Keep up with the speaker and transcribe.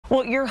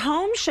Well, your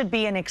home should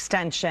be an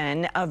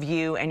extension of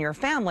you and your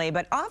family,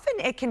 but often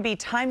it can be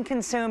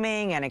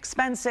time-consuming and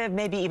expensive,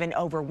 maybe even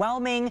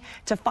overwhelming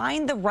to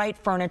find the right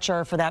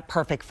furniture for that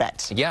perfect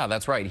fit. Yeah,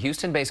 that's right.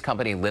 Houston-based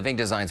company Living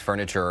Designs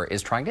Furniture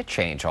is trying to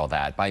change all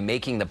that by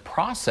making the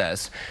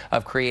process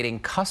of creating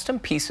custom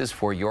pieces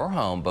for your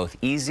home both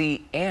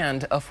easy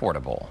and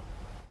affordable.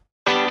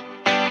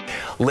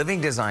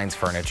 Living Designs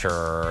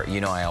Furniture, you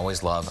know, I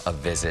always love a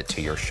visit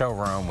to your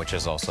showroom, which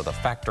is also the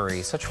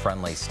factory, such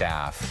friendly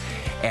staff.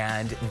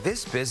 And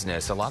this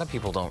business, a lot of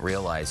people don't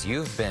realize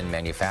you've been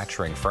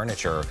manufacturing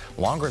furniture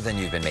longer than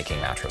you've been making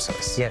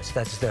mattresses. Yes,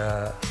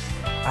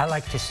 I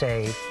like to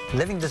say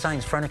Living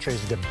Designs Furniture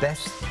is the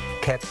best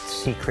kept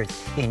secret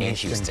in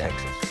Houston,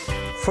 Texas.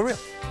 For real.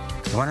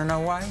 You want to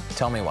know why?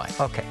 Tell me why.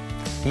 Okay.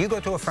 You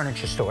go to a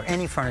furniture store,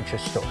 any furniture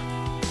store,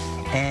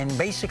 and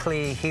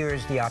basically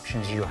here's the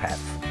options you have.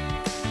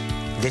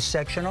 This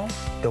sectional,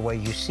 the way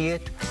you see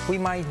it, we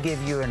might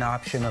give you an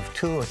option of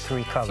 2 or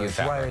 3 colors.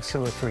 Why are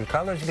 2 or 3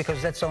 colors?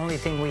 Because that's the only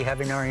thing we have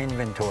in our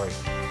inventory.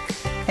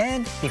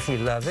 And if you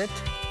love it,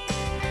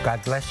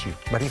 God bless you.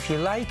 But if you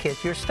like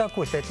it, you're stuck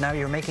with it. Now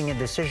you're making a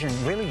decision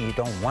really you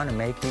don't want to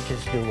make. You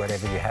just do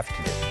whatever you have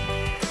to do.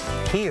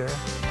 Here,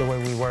 the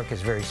way we work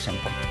is very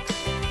simple.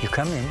 You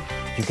come in,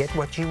 you get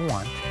what you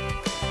want.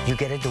 You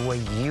get it the way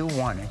you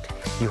want it.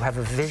 You have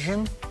a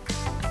vision,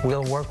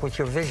 we'll work with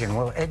your vision.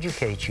 We'll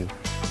educate you.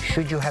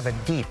 Should you have a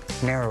deep,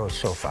 narrow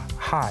sofa,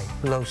 high,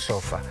 low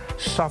sofa,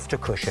 softer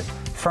cushion,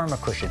 firmer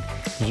cushion?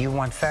 You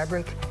want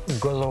fabric?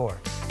 Galore.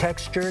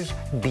 Textures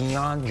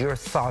beyond your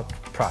thought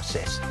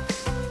process.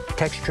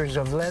 Textures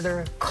of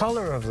leather,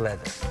 color of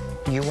leather.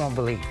 You won't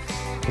believe.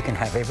 You can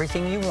have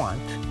everything you want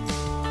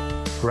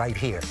right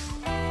here.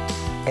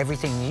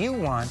 Everything you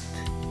want,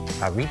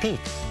 I repeat,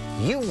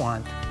 you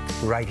want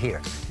right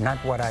here. Not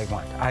what I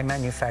want. I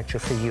manufacture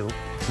for you,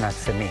 not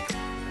for me.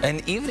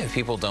 And even if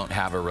people don't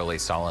have a really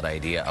solid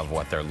idea of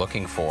what they're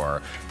looking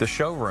for, the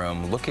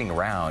showroom, looking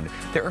around,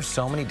 there are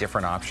so many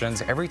different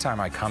options. Every time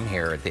I come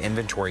here, the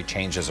inventory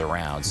changes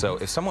around. So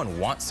if someone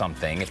wants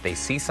something, if they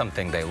see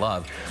something they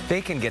love,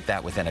 they can get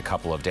that within a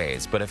couple of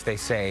days. But if they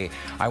say,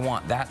 I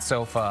want that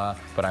sofa,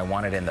 but I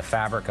want it in the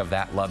fabric of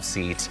that love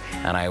seat,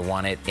 and I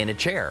want it in a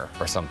chair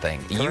or something,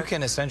 correct, you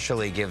can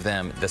essentially give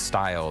them the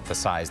style, the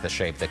size, the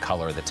shape, the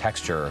color, the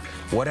texture,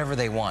 whatever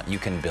they want, you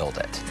can build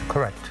it.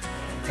 Correct.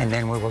 And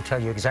then we will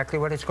tell you exactly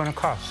what it's going to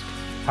cost.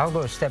 I'll go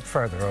a step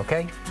further,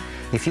 okay?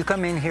 If you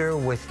come in here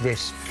with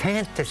this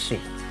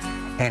fantasy,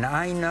 and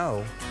I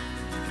know,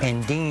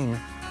 and Dean,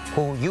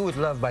 who you would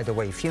love, by the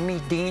way, if you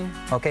meet Dean,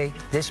 okay,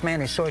 this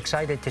man is so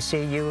excited to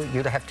see you,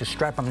 you'd have to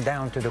strap him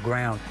down to the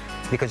ground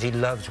because he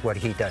loves what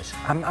he does.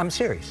 I'm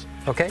serious,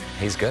 okay?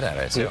 He's good at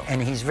it, too.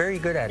 And he's very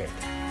good at it.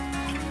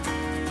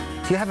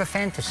 If you have a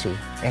fantasy,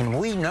 and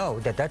we know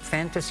that that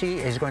fantasy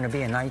is going to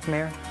be a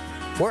nightmare,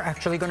 we're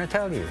actually going to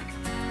tell you.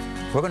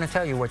 We're going to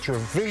tell you what you're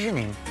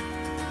visioning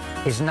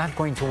is not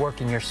going to work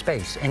in your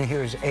space. And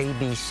here's A,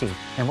 B, C.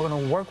 And we're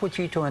going to work with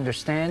you to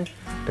understand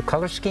the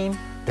color scheme,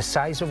 the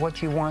size of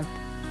what you want,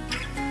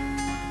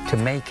 to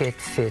make it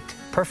fit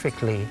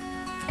perfectly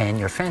and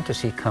your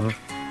fantasy come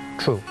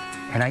true.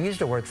 And I use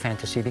the word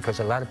fantasy because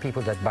a lot of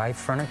people that buy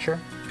furniture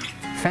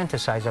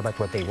fantasize about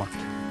what they want.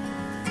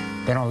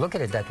 They don't look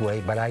at it that way,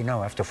 but I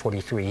know after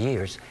 43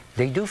 years,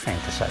 they do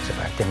fantasize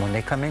about it. And when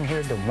they come in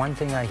here, the one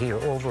thing I hear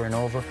over and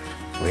over,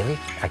 really?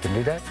 I can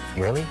do that?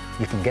 Really?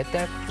 You can get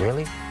that?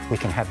 Really? We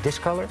can have this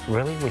color?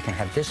 Really? We can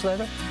have this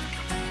leather?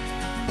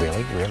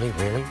 Really? Really?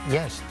 Really?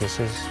 Yes,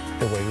 this is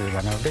the way we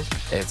run our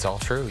business. It's all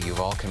true. You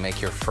all can make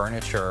your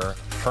furniture,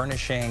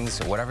 furnishings,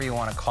 whatever you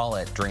want to call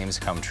it, dreams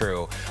come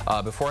true.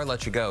 Before I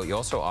let you go, you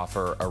also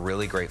offer a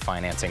really great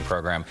financing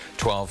program,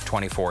 12,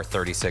 24,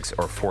 36,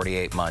 or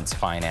 48 months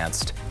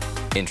financed,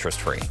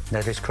 interest-free.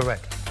 That is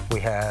correct. We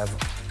have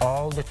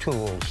all the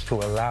tools to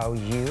allow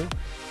you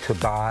to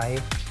buy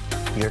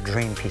your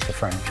dream piece of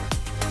furniture.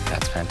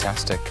 That's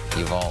fantastic.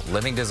 You've all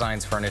Living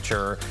Designs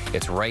Furniture.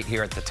 It's right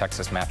here at the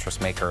Texas Mattress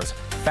Makers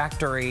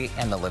Factory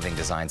and the Living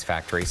Designs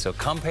Factory. So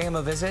come pay them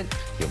a visit.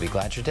 You'll be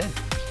glad you did.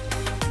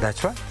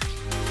 That's right.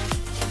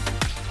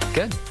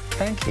 Good.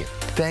 Thank you.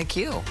 Thank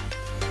you.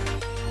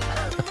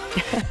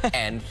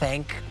 And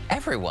thank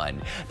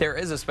everyone. There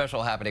is a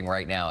special happening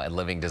right now at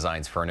Living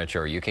Designs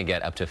Furniture. You can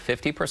get up to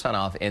 50%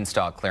 off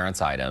in-stock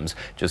clearance items.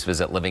 Just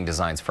visit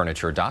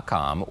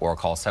livingdesignsfurniture.com or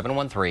call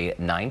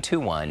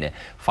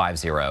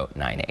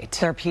 713-921-5098.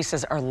 Their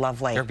pieces are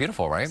lovely. They're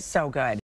beautiful, right? So good.